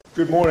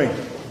Good morning.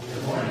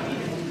 Good morning.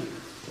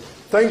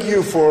 Thank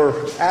you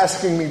for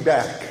asking me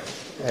back.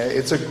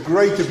 It's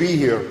great to be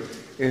here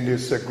in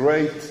this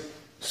great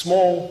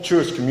small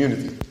church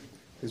community,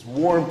 this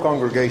warm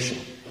congregation.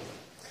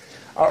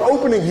 Our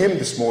opening hymn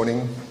this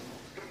morning,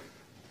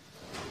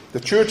 "The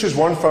Church is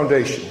One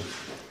Foundation,"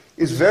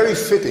 is very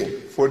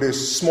fitting for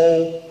this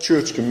small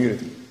church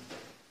community.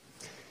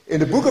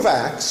 In the book of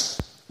Acts,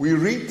 we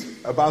read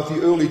about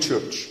the early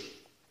church,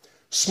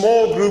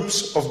 small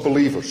groups of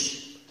believers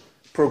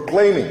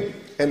proclaiming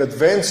and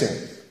advancing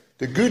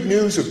the good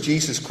news of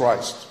Jesus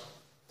Christ.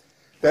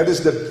 That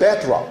is the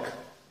bedrock,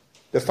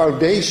 the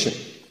foundation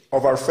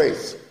of our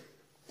faith.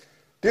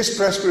 This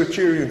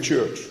Presbyterian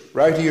church,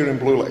 right here in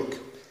Blue Lake,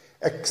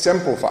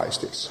 exemplifies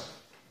this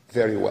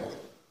very well.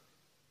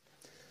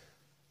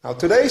 Now,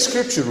 today's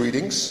scripture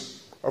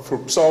readings are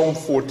from Psalm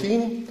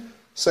 14,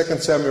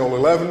 2 Samuel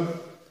 11,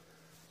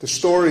 the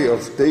story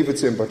of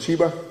David and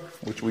Bathsheba,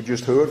 which we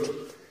just heard,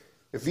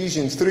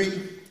 Ephesians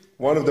 3,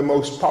 one of the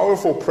most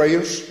powerful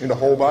prayers in the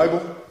whole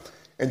Bible,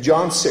 and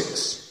John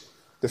 6,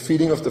 the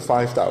feeding of the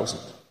 5,000,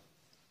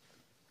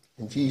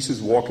 and Jesus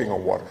walking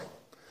on water.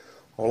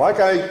 Well, like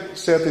I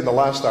said in the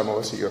last time I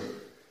was here,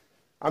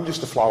 I'm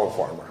just a flower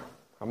farmer.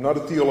 I'm not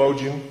a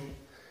theologian,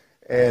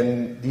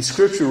 and these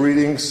scripture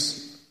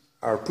readings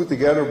are put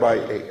together by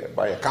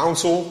a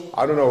council.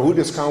 I don't know who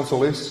this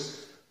council is,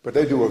 but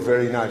they do a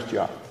very nice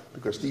job,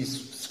 because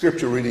these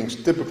scripture readings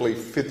typically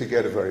fit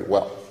together very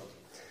well.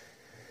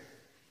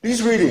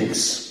 These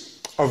readings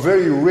are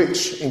very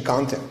rich in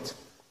content.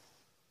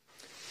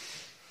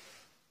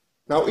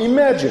 Now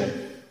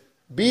imagine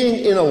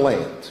being in a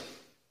land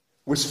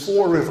with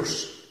 4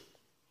 rivers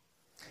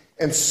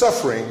and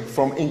suffering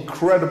from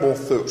incredible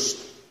thirst,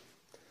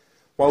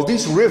 while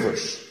these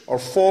rivers are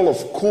full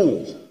of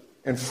cool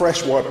and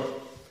fresh water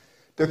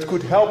that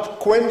could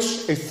help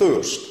quench a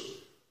thirst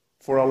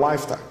for a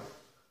lifetime.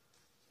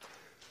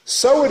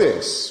 So it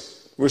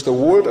is with the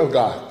Word of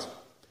God,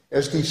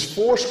 as these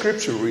 4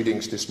 scripture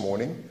readings this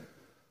morning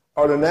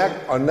are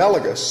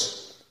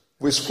analogous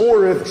with 4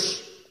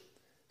 rivers,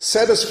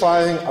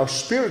 satisfying our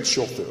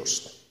spiritual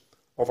thirst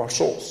of our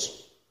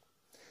souls.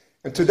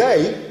 And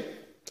today,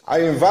 I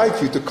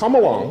invite you to come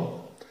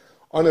along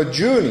on a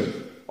journey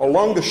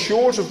along the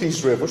shores of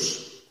these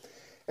rivers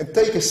and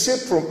take a sip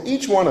from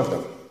each one of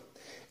them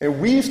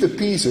and weave the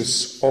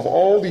pieces of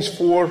all these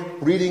 4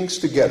 readings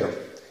together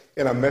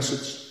in our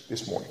message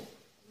this morning.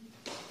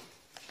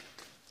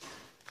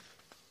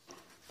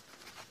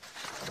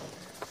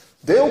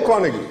 Dale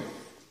Carnegie,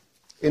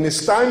 in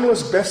his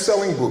timeless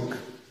best-selling book,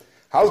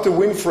 How to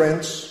Win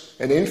Friends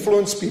and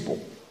Influence People,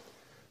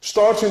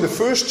 starts in the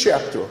first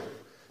chapter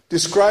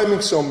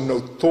describing some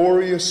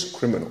notorious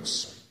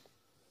criminals.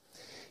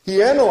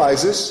 He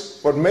analyzes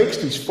what makes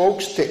these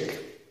folks tick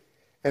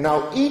and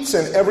how each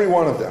and every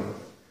one of them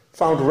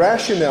found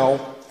rationale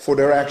for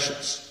their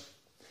actions.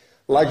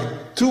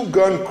 Like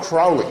Two-Gun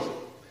Crowley,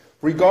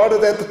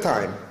 regarded at the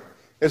time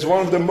as one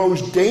of the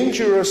most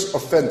dangerous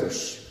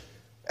offenders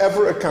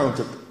ever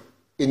accounted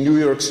in New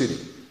York City.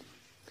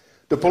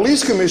 The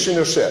police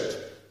commissioner said,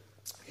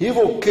 "He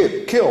will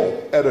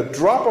kill at a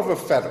drop of a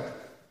feather."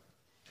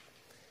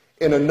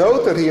 In a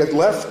note that he had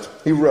left,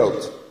 he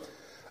wrote,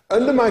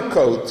 "Under my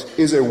coat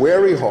is a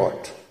wary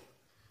heart,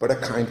 but a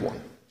kind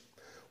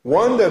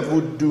one that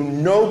would do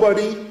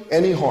nobody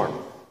any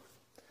harm."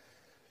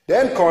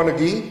 Dan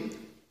Carnegie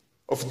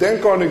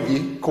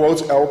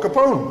quotes Al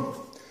Capone,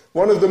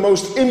 one of the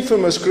most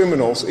infamous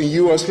criminals in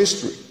U.S.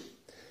 history.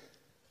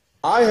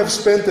 "I have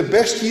spent the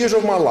best years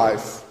of my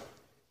life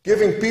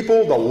giving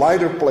people the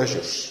lighter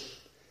pleasures,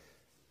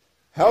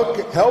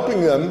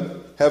 helping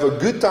them have a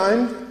good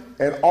time,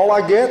 and all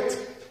I get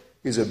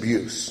is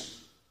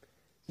abuse."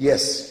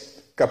 Yes,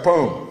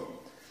 Capone,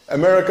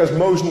 America's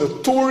most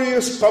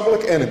notorious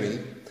public enemy,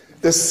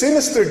 the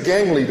sinister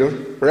gang leader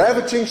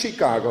ravaging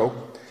Chicago,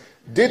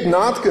 did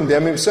not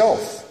condemn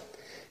himself.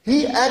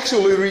 He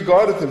actually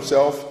regarded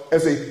himself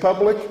as a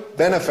public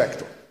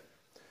benefactor.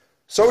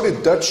 So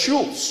did Dutch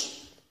Schultz,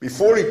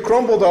 before he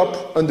crumbled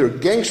up under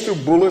gangster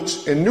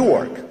bullets in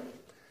Newark.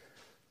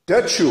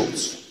 Dutch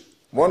Schultz,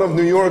 one of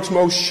New York's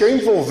most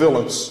shameful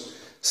villains,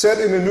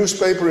 said in a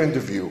newspaper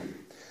interview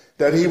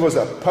that he was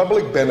a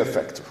public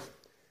benefactor,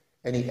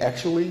 and he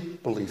actually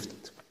believed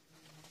it.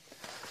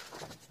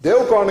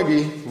 Dale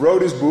Carnegie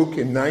wrote his book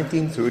in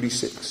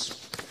 1936.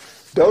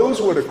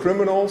 Those were the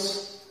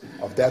criminals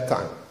of that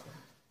time.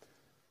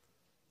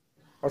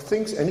 Are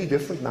things any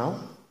different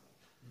now?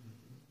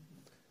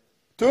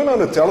 Turn on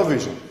the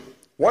television.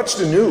 Watch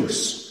the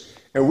news,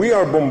 and we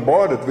are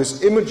bombarded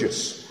with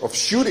images of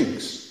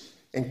shootings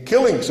and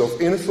killings of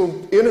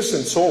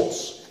innocent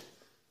souls.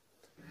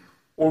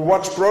 Or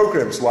watch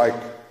programs like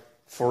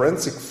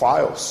Forensic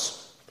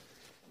Files,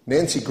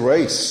 Nancy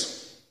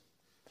Grace,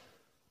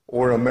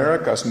 or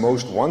America's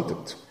Most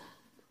Wanted,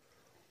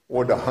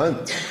 or The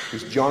Hunt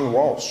with John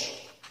Walsh.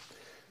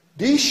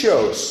 These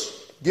shows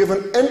give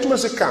an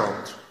endless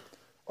account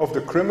of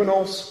the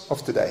criminals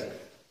of today,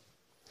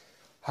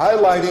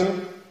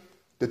 highlighting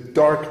the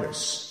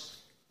darkness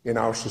in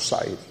our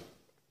society.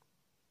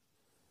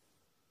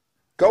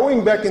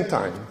 Going back in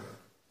time,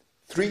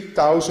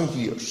 3,000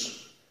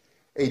 years,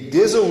 a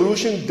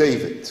disillusioned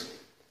David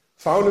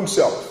found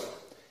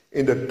himself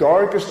in the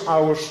darkest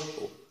hour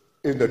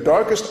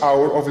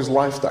of his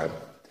lifetime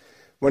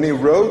when he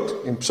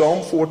wrote in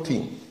Psalm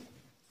 14.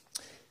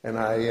 And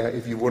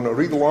if you want to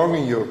read along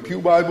in your Pew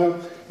Bible,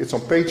 it's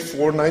on page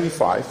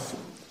 495.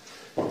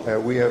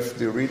 We have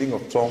the reading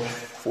of Psalm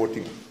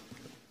 14.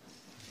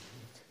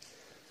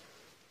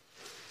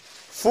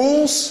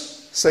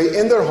 Fools say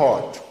in their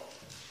heart,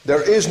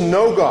 there is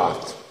no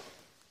God.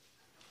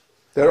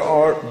 They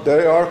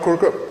are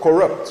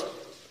corrupt.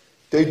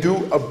 They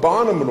do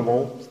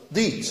abominable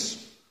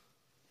deeds.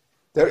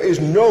 There is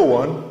no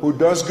one who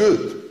does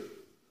good.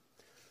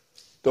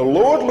 The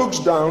Lord looks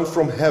down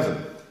from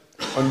heaven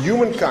on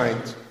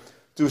humankind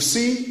to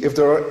see if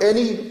there are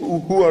any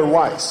who are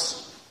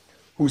wise,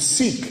 who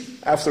seek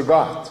after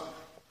God.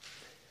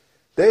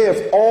 They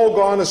have all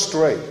gone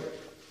astray.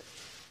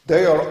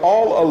 They are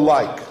all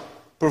alike,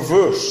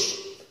 perverse.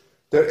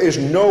 There is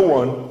no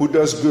one who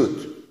does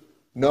good.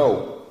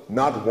 No,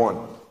 not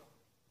one.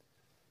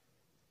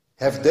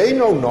 Have they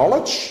no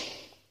knowledge?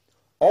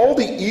 All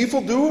the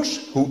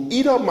evildoers who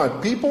eat up my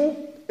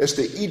people as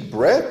they eat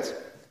bread,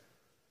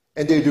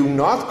 and they do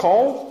not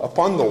call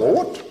upon the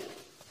Lord?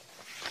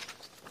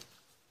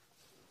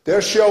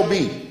 There shall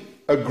be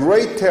a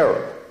great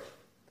terror,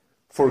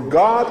 for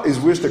God is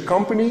with the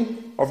company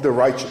of the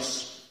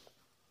righteous.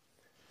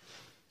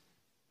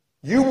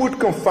 You would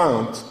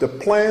confound the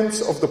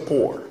plans of the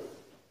poor,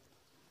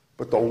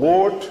 but the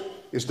Lord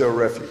is their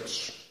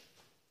refuge.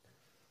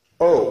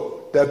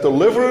 Oh, that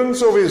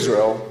deliverance of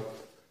Israel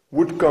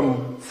would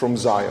come from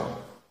Zion.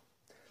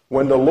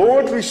 When the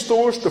Lord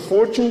restores the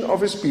fortune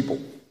of his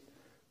people,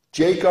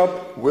 Jacob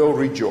will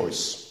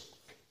rejoice.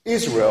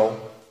 Israel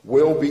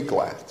will be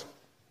glad.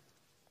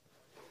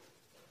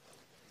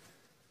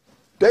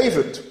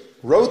 David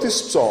wrote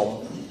this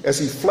psalm as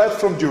he fled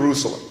from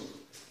Jerusalem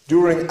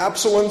during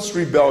Absalom's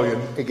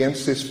rebellion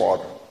against his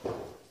father.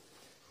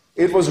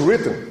 It was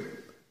written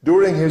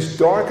during his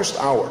darkest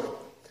hour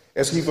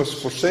as he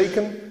was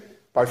forsaken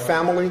by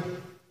family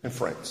and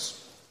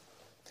friends.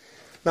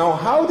 Now,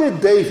 how did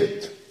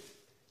David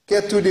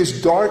get to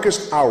this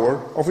darkest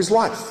hour of his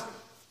life?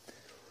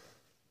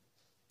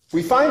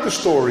 We find the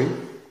story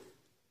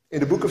in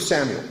the book of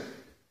Samuel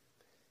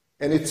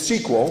and its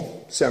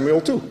sequel,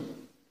 Samuel 2.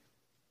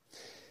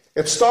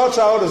 It starts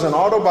out as an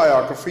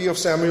autobiography of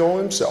Samuel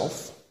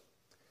himself,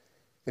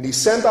 and he's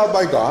sent out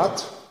by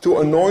God to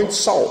anoint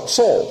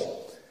Saul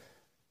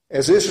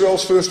as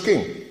Israel's first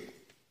king.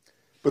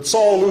 But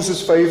Saul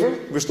loses favor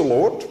with the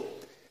Lord,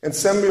 and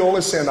Samuel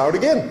is sent out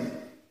again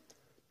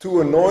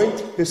to anoint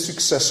his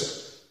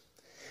successor.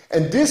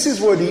 And this is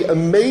where the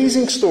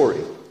amazing story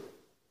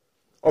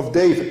of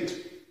David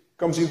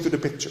comes into the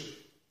picture.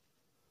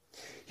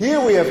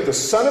 Here we have the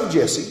son of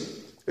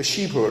Jesse, a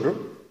sheep herder,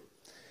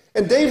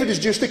 and David is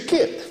just a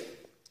kid.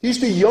 He's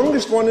the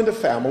youngest one in the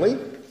family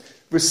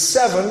with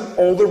 7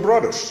 older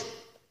brothers.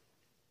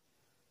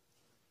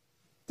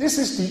 This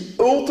is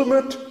the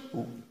ultimate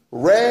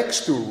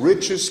rags to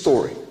riches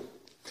story.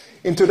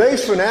 In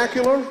today's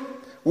vernacular,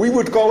 we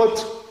would call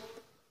it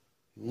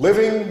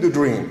living the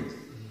dream.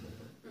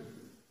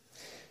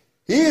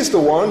 He is the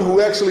one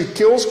who actually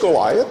kills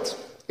Goliath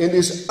in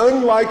this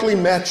unlikely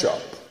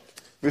matchup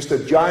with the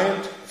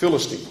giant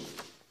Philistine.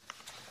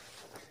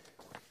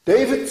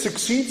 David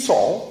succeeds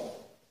Saul,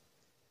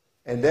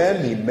 and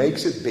then he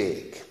makes it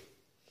big.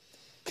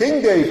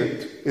 King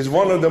David is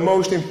one of the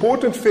most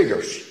important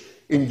figures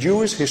in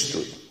Jewish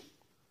history.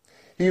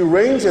 He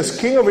reigns as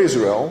king of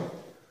Israel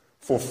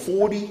for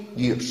 40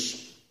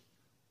 years.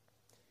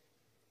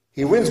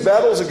 He wins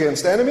battles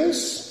against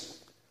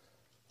enemies,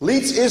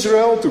 leads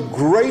Israel to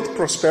great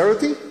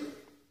prosperity.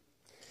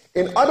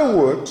 In other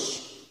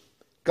words,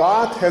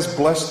 God has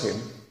blessed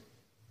him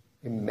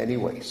in many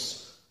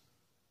ways.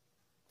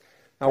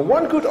 Now,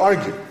 one could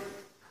argue,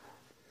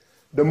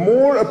 the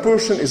more a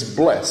person is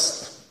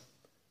blessed,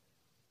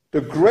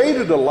 the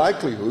greater the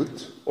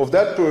likelihood of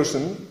that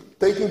person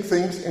taking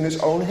things in his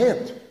own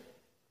hand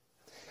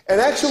and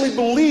actually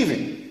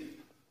believing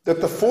that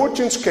the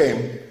fortunes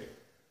came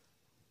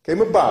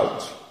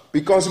about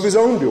because of his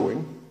own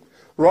doing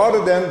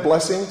rather than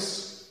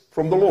blessings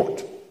from the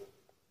Lord.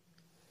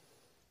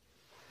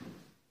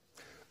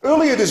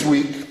 Earlier this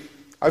week,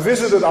 I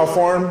visited our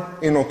farm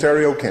in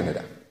Ontario,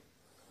 Canada.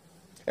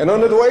 And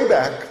on the way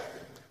back,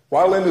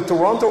 while in the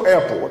Toronto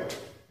airport,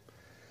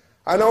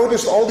 I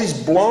noticed all these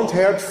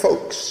blonde-haired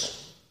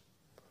folks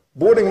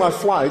boarding my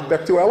flight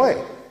back to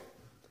LA.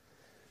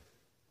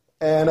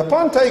 And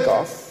upon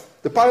takeoff,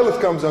 the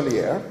pilot comes on the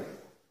air,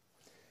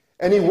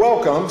 and he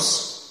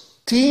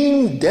welcomes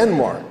Team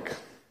Denmark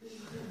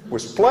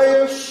with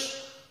players,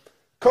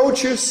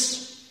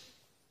 coaches,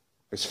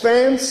 with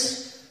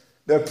fans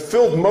that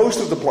filled most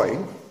of the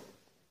plane,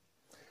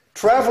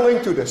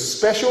 traveling to the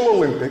Special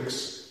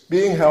Olympics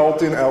being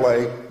held in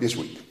LA this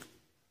week.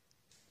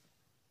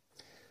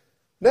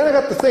 Then I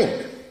got to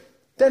think,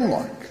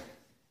 Denmark.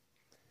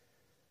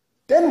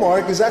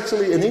 Denmark is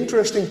actually an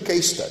interesting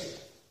case study.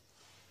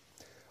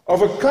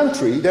 of a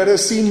country that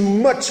has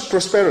seen much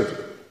prosperity.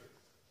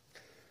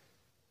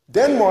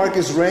 Denmark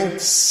is ranked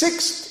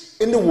 6th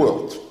in the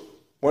world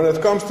when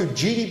it comes to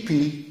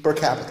GDP per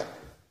capita,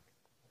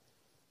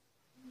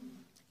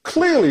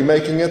 clearly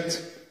making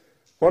it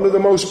one of the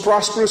most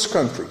prosperous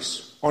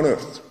countries on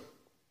earth.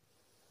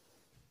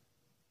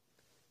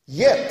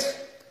 Yet,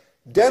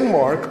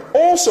 Denmark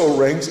also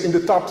ranks in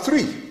the top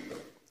 3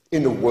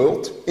 in the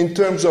world in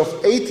terms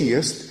of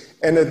atheist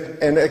and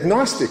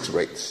agnostics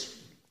rates.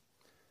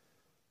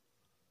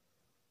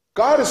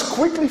 God is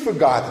quickly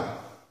forgotten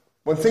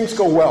when things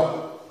go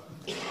well,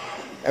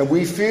 and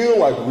we feel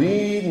like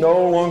we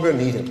no longer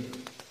need him.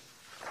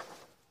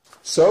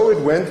 So it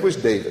went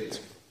with David.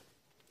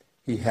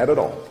 He had it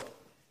all.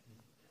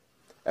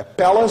 A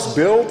palace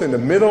built in the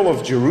middle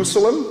of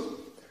Jerusalem,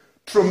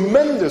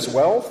 tremendous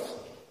wealth,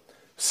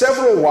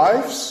 several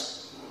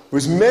wives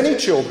with many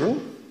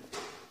children.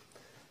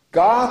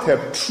 God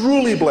had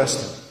truly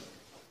blessed him.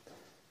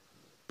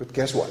 But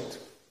guess what?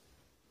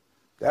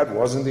 That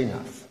wasn't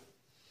enough.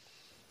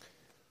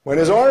 When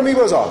his army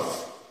was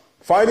off,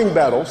 fighting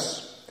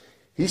battles,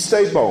 he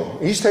stayed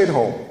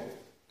home.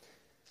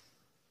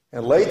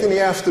 And late in the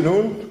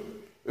afternoon,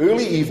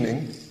 early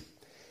evening,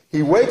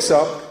 he wakes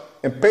up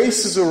and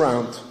paces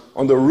around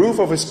on the roof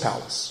of his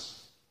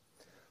palace,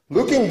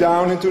 looking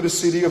down into the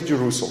city of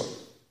Jerusalem.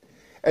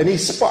 And he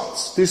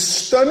spots this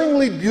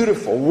stunningly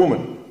beautiful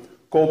woman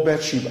called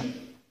Bathsheba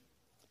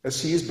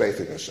as she is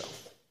bathing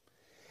herself.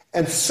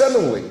 And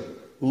suddenly,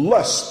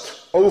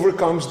 lust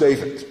overcomes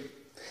David,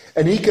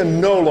 and he can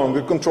no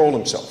longer control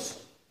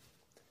himself.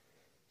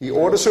 He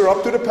orders her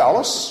up to the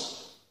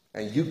palace,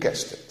 and you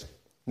guessed it.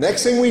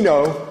 Next thing we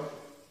know,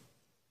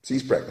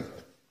 she's pregnant.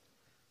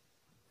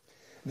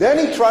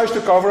 Then he tries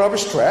to cover up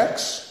his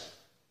tracks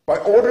by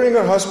ordering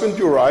her husband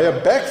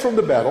Uriah back from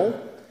the battle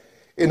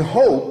in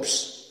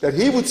hopes that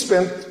they would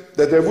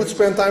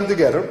spend time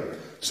together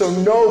so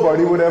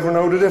nobody would ever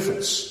know the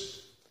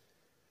difference.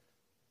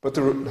 But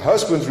the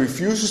husband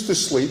refuses to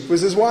sleep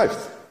with his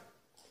wife.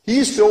 He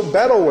is still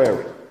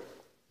battle-weary.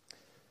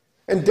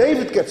 And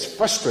David gets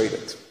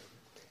frustrated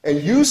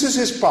and uses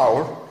his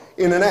power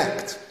in an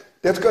act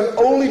that can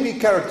only be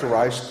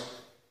characterized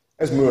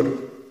as murder,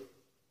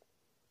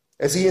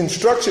 as he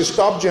instructs his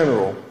top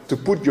general to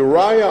put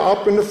Uriah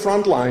up in the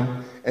front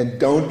line and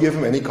don't give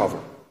him any cover.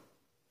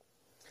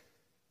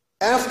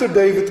 After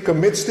David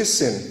commits this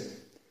sin,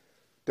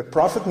 the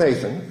prophet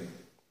Nathan,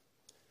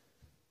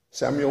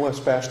 Samuel has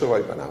passed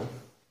away by now,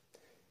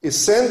 is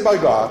sent by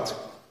God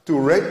to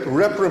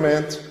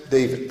reprimand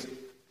David.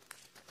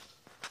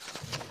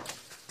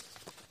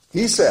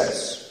 He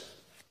says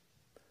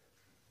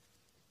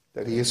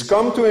that he has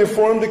come to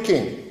inform the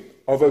king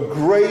of a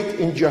great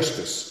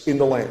injustice in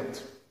the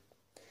land.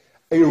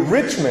 A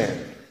rich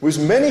man with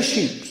many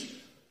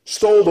sheep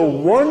stole the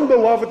one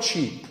beloved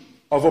sheep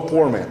of a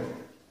poor man,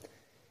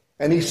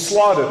 and he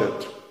slaughtered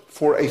it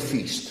for a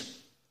feast.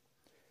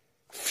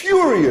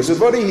 Furious at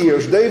what he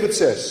hears, David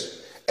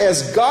says,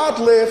 "As God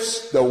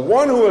lives, the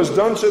one who has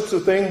done such a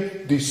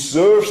thing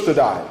deserves to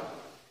die."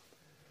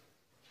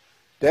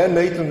 Then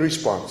Nathan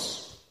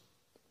responds,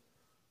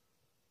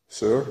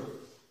 "Sir,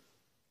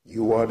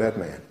 you are that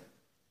man."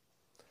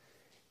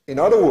 In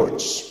other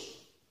words,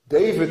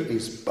 David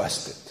is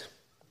busted,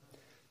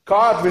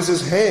 caught with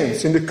his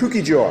hands in the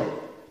cookie jar,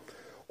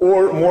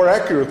 or more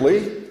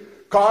accurately,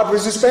 caught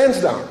with his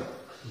pants down.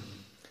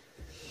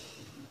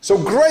 So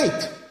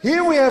great,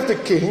 here we have the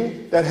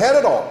king that had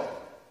it all,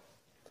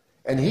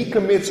 and he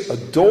commits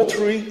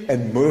adultery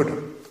and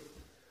murder.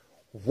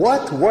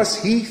 What was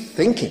he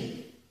thinking?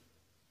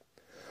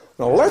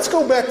 Now let's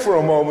go back for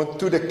a moment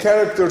to the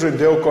characters in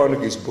Dale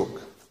Carnegie's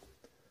book,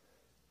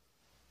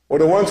 or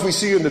the ones we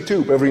see on the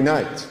tube every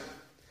night.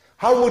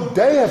 How would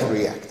they have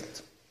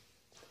reacted?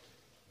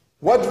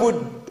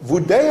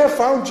 Would they have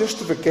found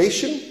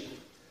justification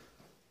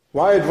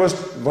why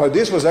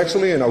this was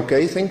actually an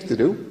okay thing to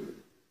do?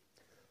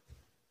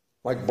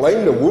 Like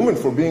blame the woman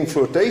for being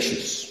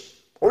flirtatious,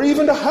 or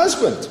even the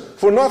husband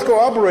for not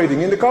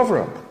cooperating in the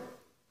cover-up.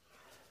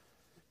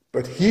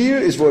 But here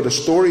is where the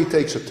story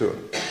takes a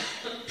turn.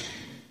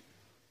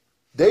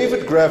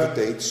 David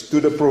gravitates to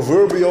the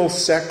proverbial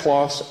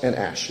sackcloth and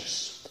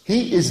ashes.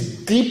 He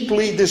is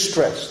deeply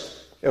distressed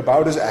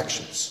about his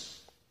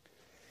actions.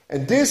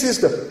 And this is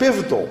the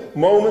pivotal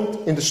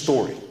moment in the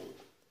story.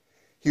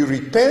 He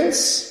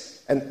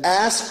repents and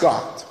asks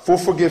God for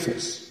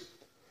forgiveness.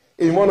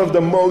 In one of the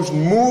most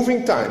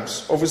moving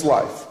times of his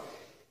life,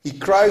 he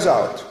cries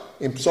out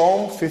in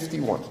Psalm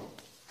 51,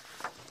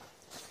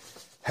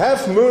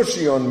 "Have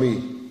mercy on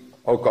me,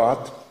 O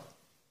God,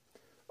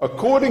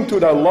 according to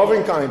thy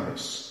loving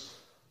kindness.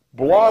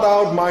 Blot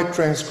out my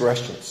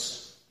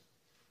transgressions.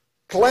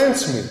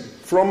 Cleanse me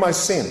from my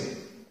sin.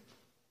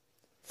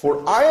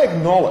 For I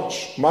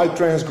acknowledge my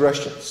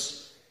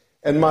transgressions,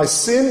 and my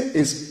sin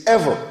is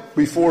ever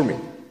before me.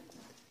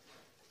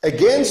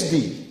 Against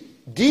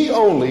thee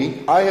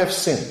only I have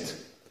sinned,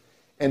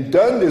 and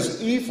done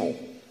this evil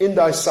in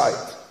thy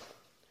sight.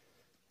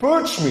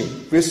 Purge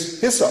me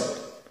with hyssop,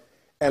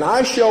 and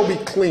I shall be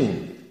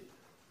clean.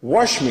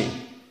 Wash me,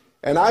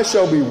 and I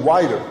shall be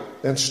whiter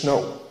than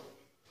snow.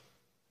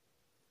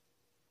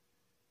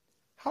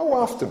 How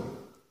often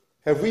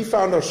have we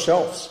found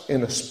ourselves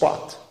in a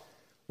spot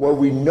where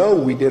we know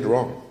we did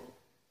wrong?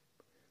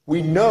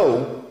 We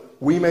know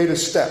we made a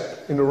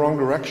step in the wrong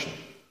direction.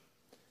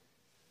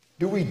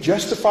 Do we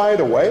justify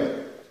it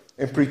away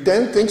and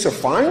pretend things are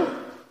fine?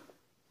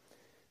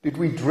 Did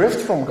we drift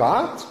from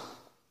God?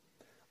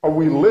 Are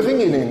we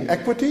living in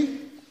inequity?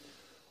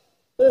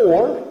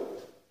 Or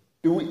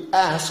do we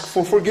ask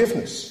for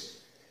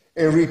forgiveness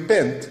and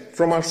repent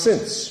from our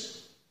sins?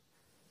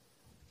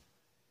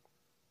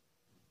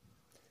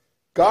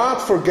 God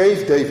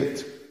forgave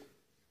David,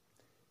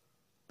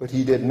 but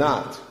he did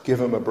not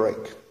give him a break.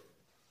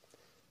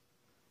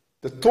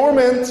 The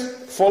torment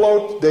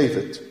followed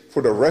David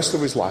for the rest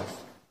of his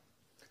life.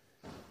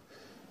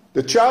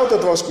 The child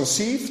that was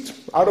conceived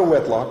out of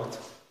wedlock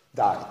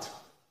died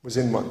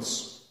within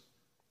months.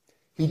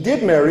 He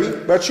did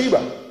marry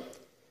Bathsheba,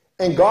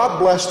 and God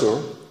blessed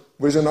her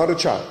with another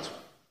child,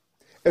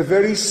 a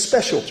very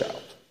special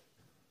child,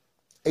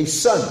 a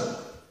son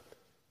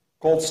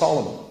called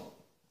Solomon.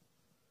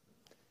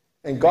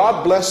 And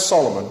God blessed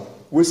Solomon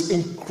with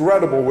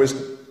incredible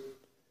wisdom.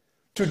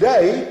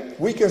 Today,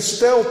 we can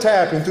still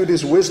tap into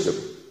this wisdom,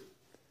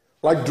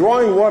 like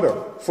drawing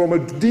water from a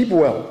deep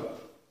well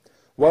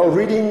while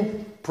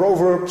reading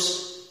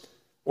Proverbs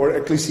or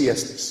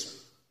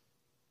Ecclesiastes.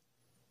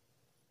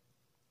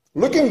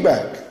 Looking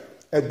back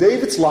at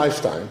David's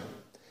lifetime,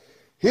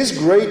 his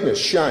greatness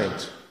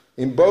shined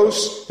in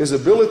both his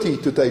ability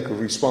to take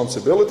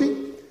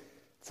responsibility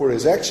for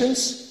his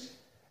actions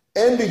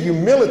and the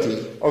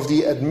humility of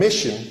the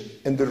admission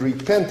and the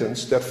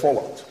repentance that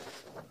followed.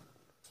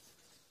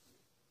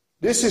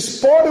 This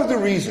is part of the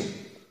reason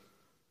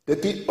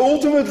that the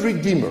ultimate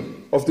Redeemer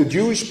of the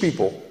Jewish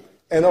people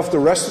and of the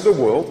rest of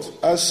the world,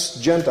 us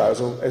Gentiles,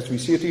 as we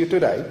see it here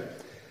today,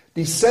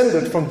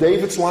 descended from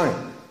David's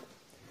line.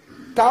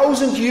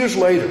 1,000 years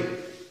later,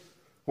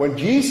 when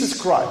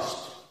Jesus Christ,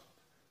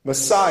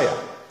 Messiah,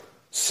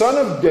 son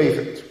of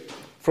David,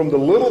 from the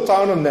little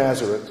town of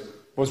Nazareth,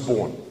 was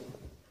born.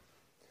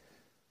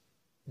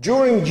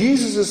 During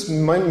Jesus'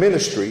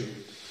 ministry,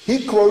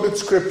 he quoted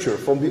scripture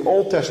from the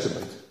Old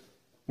Testament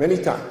many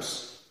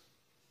times.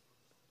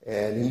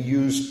 And he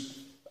used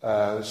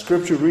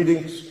scripture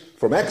readings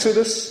from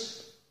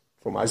Exodus,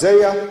 from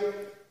Isaiah,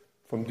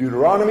 from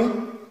Deuteronomy.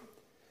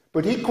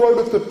 But he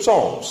quoted the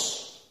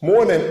Psalms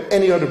more than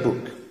any other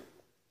book.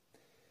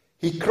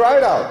 He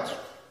cried out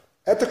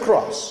at the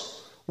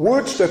cross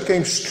words that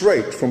came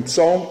straight from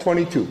Psalm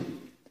 22.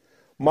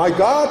 My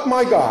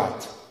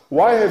God,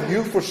 why have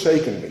you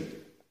forsaken me?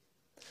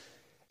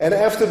 And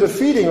after the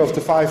feeding of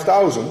the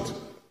 5,000,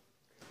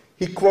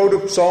 he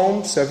quoted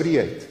Psalm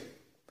 78,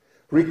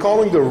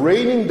 recalling the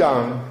raining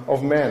down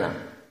of manna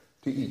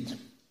to eat.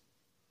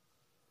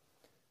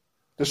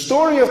 The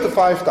story of the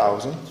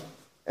 5,000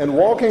 and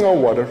walking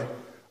on water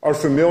are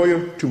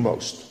familiar to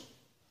most.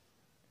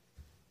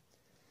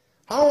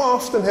 How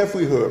often have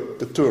we heard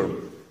the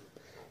term,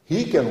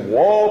 he can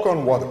walk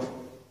on water?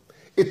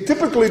 It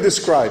typically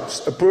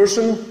describes a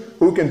person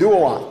who can do a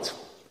lot,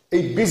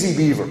 a busy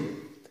beaver,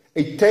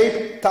 a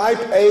type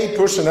A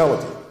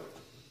personality.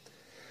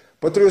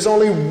 But there is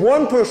only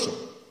one person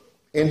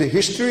in the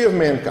history of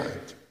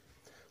mankind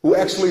who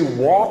actually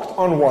walked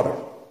on water.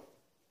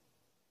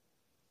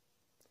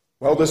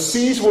 Well, the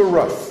seas were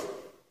rough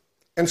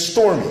and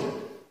stormy,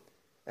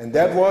 and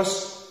that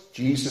was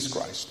Jesus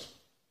Christ.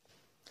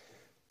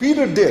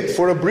 Peter did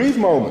for a brief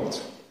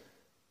moment,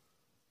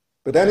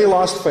 but then he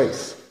lost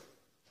faith,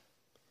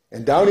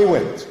 and down he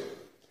went.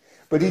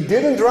 But he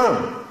didn't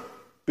drown,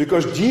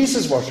 because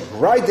Jesus was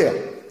right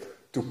there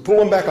to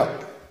pull him back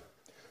up,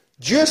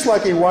 just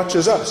like he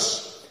watches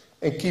us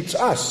and keeps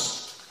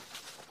us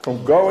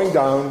from going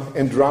down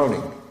and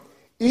drowning,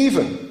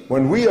 even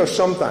when we are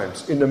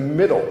sometimes in the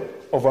middle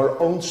of our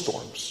own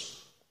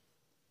storms.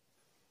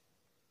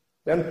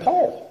 Then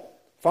Paul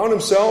found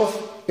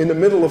himself in the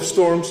middle of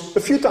storms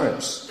a few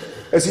times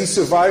as he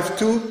survived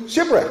 2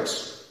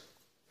 shipwrecks.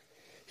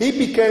 He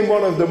became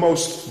one of the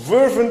most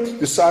fervent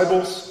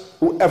disciples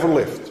who ever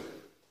lived.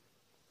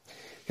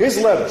 His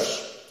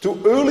letters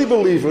to early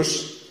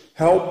believers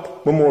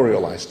help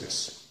memorialize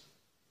this.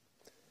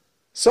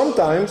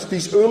 Sometimes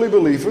these early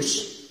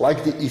believers,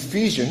 like the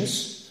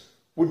Ephesians,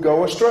 would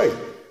go astray.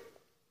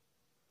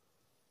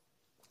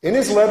 In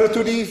his letter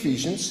to the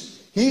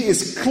Ephesians, he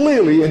is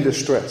clearly in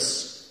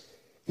distress.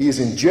 He is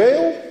in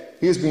jail.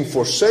 He has been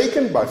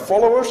forsaken by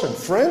followers and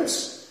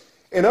friends.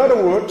 In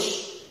other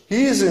words,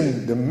 he is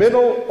in the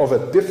middle of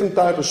a different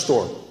type of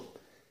storm.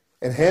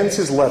 And hence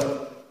his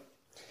letter.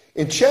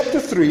 In chapter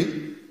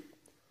 3,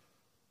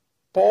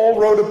 Paul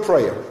wrote a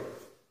prayer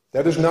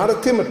that is not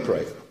a timid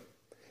prayer.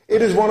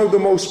 It is one of the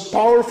most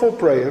powerful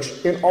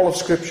prayers in all of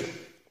Scripture.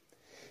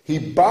 He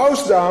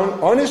bows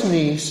down on his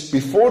knees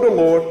before the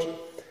Lord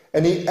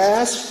and he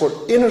asks for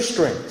inner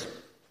strength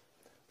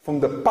from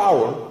the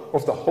power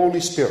of the Holy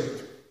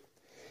Spirit.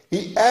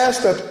 He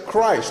asks that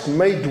Christ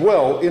may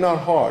dwell in our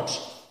hearts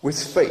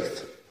with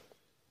faith.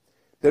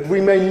 that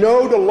we may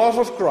know the love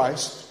of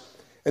Christ,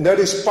 and that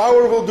His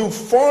power will do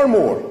far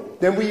more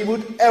than we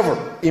would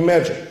ever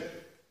imagine.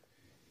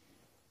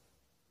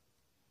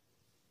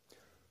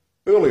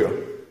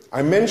 Earlier,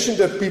 I mentioned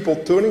that people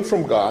turning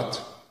from God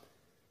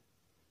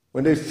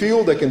when they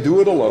feel they can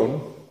do it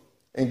alone,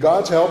 and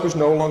God's help is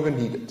no longer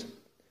needed.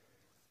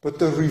 But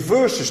the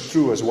reverse is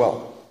true as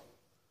well.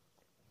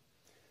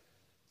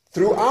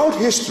 Throughout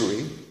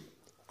history,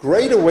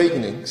 great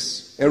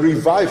awakenings and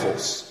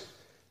revivals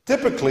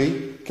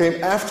typically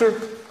came after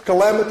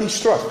calamity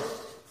struck,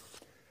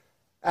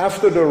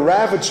 after the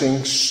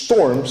ravaging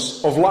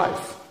storms of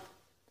life.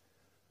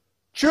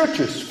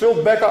 Churches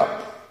filled back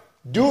up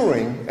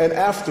during and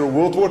after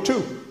World War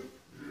II.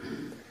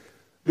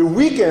 The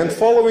weekend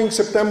following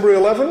September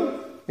 11,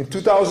 in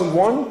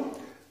 2001,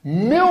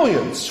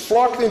 millions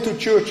flocked into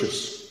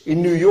churches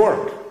in New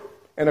York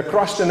and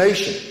across the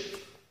nation.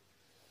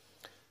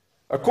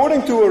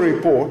 According to a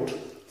report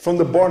from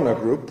the Barna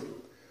Group,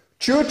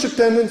 church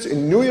attendance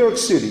in New York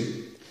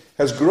City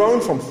has grown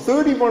from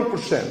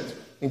 31%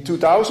 in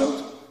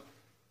 2000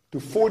 to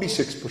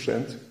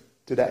 46%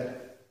 today.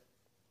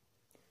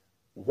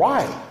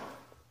 Why?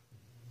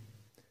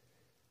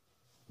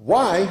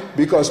 Why?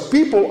 Because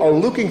people are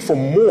looking for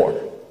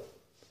more.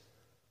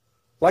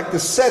 Like the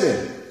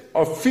setting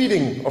of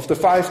feeding of the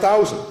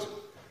 5,000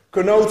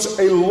 connotes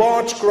a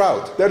large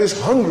crowd that is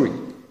hungry.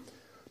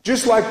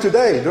 Just like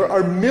today, there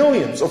are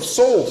millions of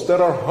souls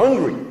that are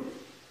hungry.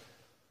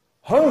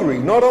 Hungry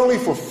not only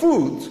for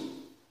food,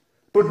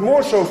 but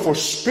more so for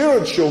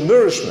spiritual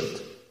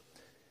nourishment.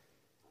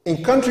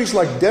 In countries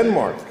like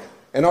Denmark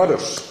and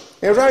others,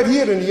 and right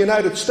here in the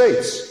United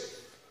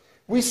States,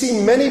 we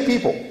see many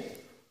people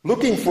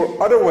looking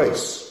for other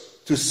ways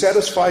to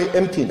satisfy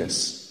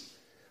emptiness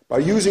by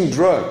using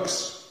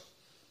drugs,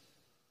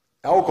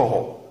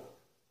 alcohol,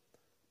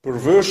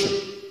 perversion,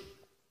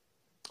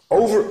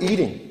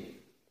 overeating,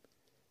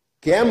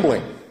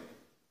 gambling,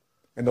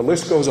 and the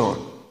list goes on.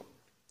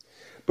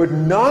 But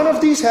none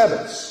of these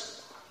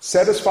habits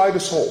satisfy the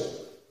soul.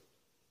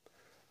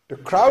 The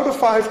crowd of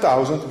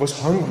 5,000 was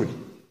hungry.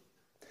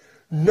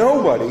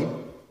 Nobody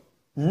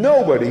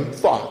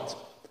thought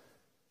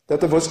that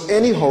there was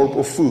any hope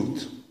of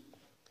food.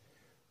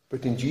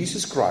 But in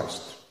Jesus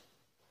Christ,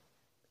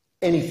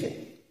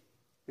 anything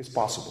is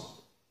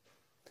possible.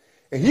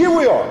 And here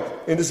we are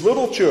in this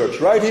little church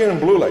right here in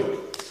Blue Lake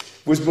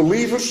with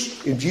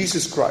believers in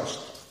Jesus Christ.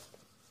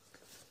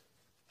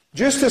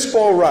 Just as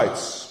Paul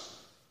writes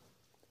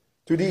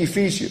to the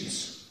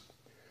Ephesians,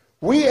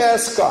 we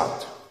ask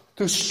God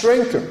to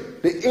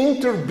strengthen the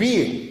inner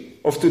being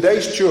of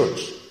today's church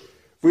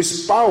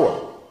with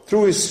power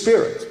through His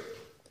Spirit,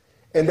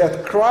 and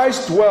that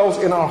Christ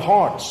dwells in our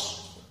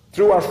hearts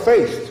through our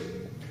faith,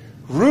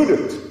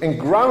 rooted and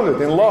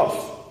grounded in love.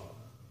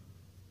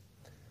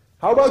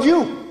 How about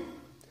you?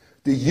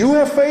 Do you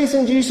have faith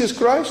in Jesus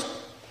Christ?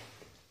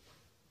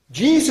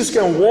 Jesus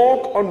can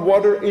walk on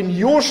water in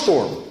your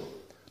storm,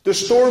 the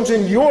storms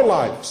in your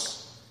lives,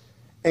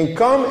 and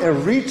come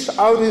and reach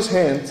out His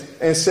hand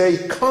and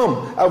say,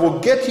 "Come, I will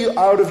get you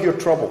out of your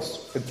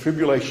troubles and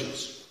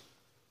tribulations."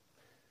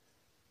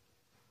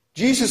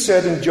 Jesus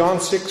said in John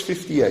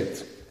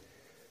 6:58,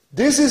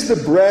 "This is the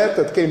bread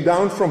that came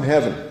down from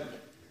heaven.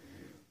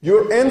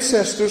 Your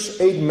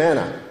ancestors ate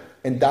manna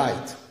and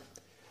died.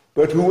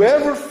 But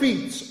whoever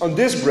feeds on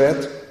this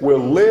bread will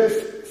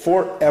live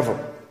forever."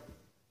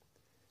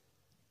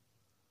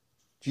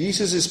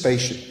 Jesus is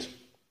patient.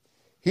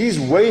 He's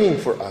waiting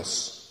for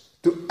us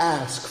to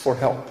ask for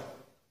help.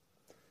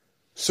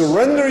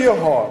 Surrender your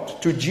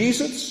heart to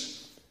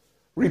Jesus,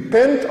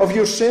 repent of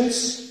your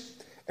sins,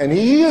 and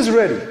He is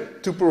ready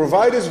to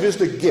provide us with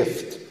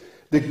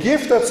the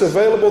gift that's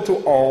available to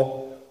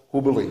all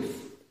who believe.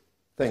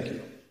 Thank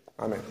you.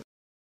 Amen.